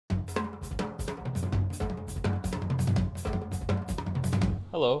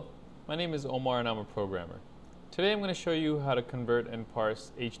Hello, my name is Omar and I'm a programmer. Today I'm going to show you how to convert and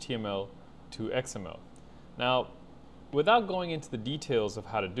parse HTML to XML. Now, without going into the details of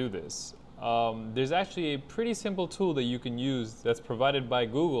how to do this, there's actually a pretty simple tool that you can use that's provided by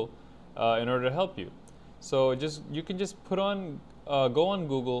Google in order to help you. So you can just go on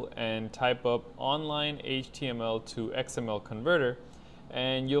Google and type up online HTML to XML converter,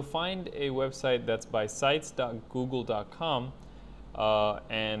 and you'll find a website that's by sites.google.com.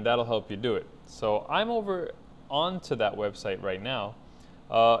 And that'll help you do it. So I'm over onto that website right now.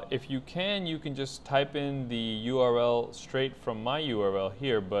 If you can just type in the URL straight from my URL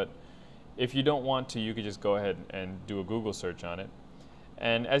here, but if you don't want to, you could just go ahead and do a Google search on it.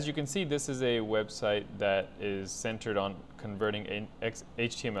 And as you can see, this is a website that is centered on converting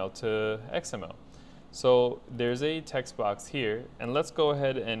HTML to XML. So there's a text box here, and let's go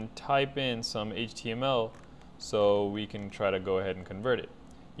ahead and type in some HTML so we can try to go ahead and convert it.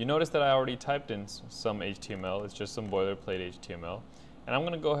 You notice that I already typed in some HTML. It's just some boilerplate HTML. And I'm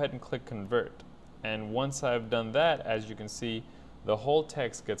going to go ahead and click convert. And once I've done that, as you can see, the whole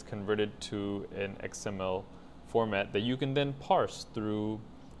text gets converted to an XML format that you can then parse through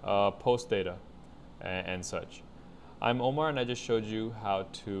post data and such. I'm Omar, and I just showed you how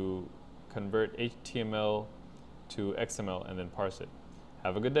to convert HTML to XML and then parse it.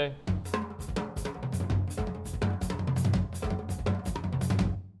 Have a good day.